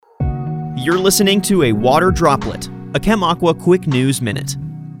You're listening to a Water Droplet, a ChemAqua Quick News Minute.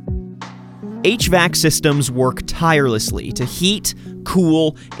 HVAC systems work tirelessly to heat,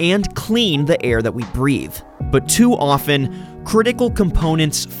 cool, and clean the air that we breathe. But too often, critical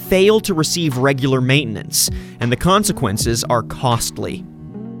components fail to receive regular maintenance, and the consequences are costly.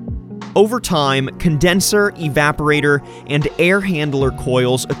 Over time, condenser, evaporator, and air handler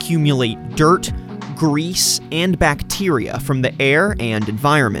coils accumulate dirt, grease, and bacteria from the air and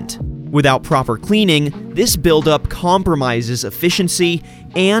environment. Without proper cleaning, this buildup compromises efficiency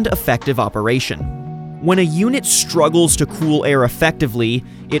and effective operation. When a unit struggles to cool air effectively,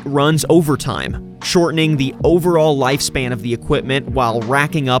 it runs overtime, shortening the overall lifespan of the equipment while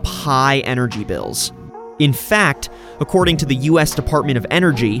racking up high energy bills. In fact, according to the U.S. Department of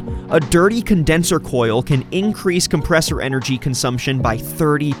Energy, a dirty condenser coil can increase compressor energy consumption by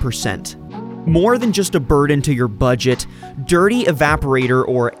 30%. More than just a burden to your budget, dirty evaporator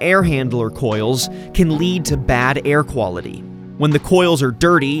or air handler coils can lead to bad air quality. When the coils are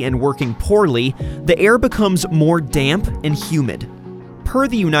dirty and working poorly, the air becomes more damp and humid. Per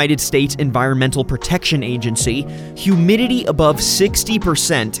the United States Environmental Protection Agency, humidity above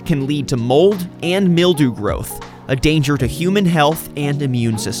 60% can lead to mold and mildew growth, a danger to human health and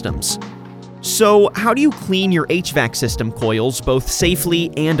immune systems. So, how do you clean your HVAC system coils both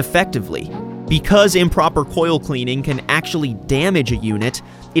safely and effectively? Because improper coil cleaning can actually damage a unit,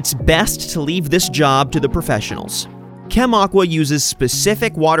 it's best to leave this job to the professionals. ChemAqua uses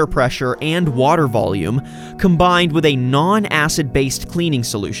specific water pressure and water volume combined with a non-acid-based cleaning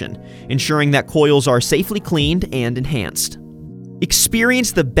solution, ensuring that coils are safely cleaned and enhanced.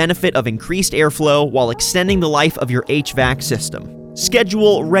 Experience the benefit of increased airflow while extending the life of your HVAC system.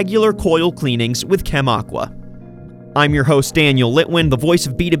 Schedule regular coil cleanings with ChemAqua. I'm your host, Daniel Litwin, the voice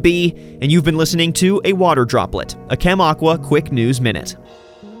of B2B, and you've been listening to a Water Droplet, a ChemAqua Quick News Minute.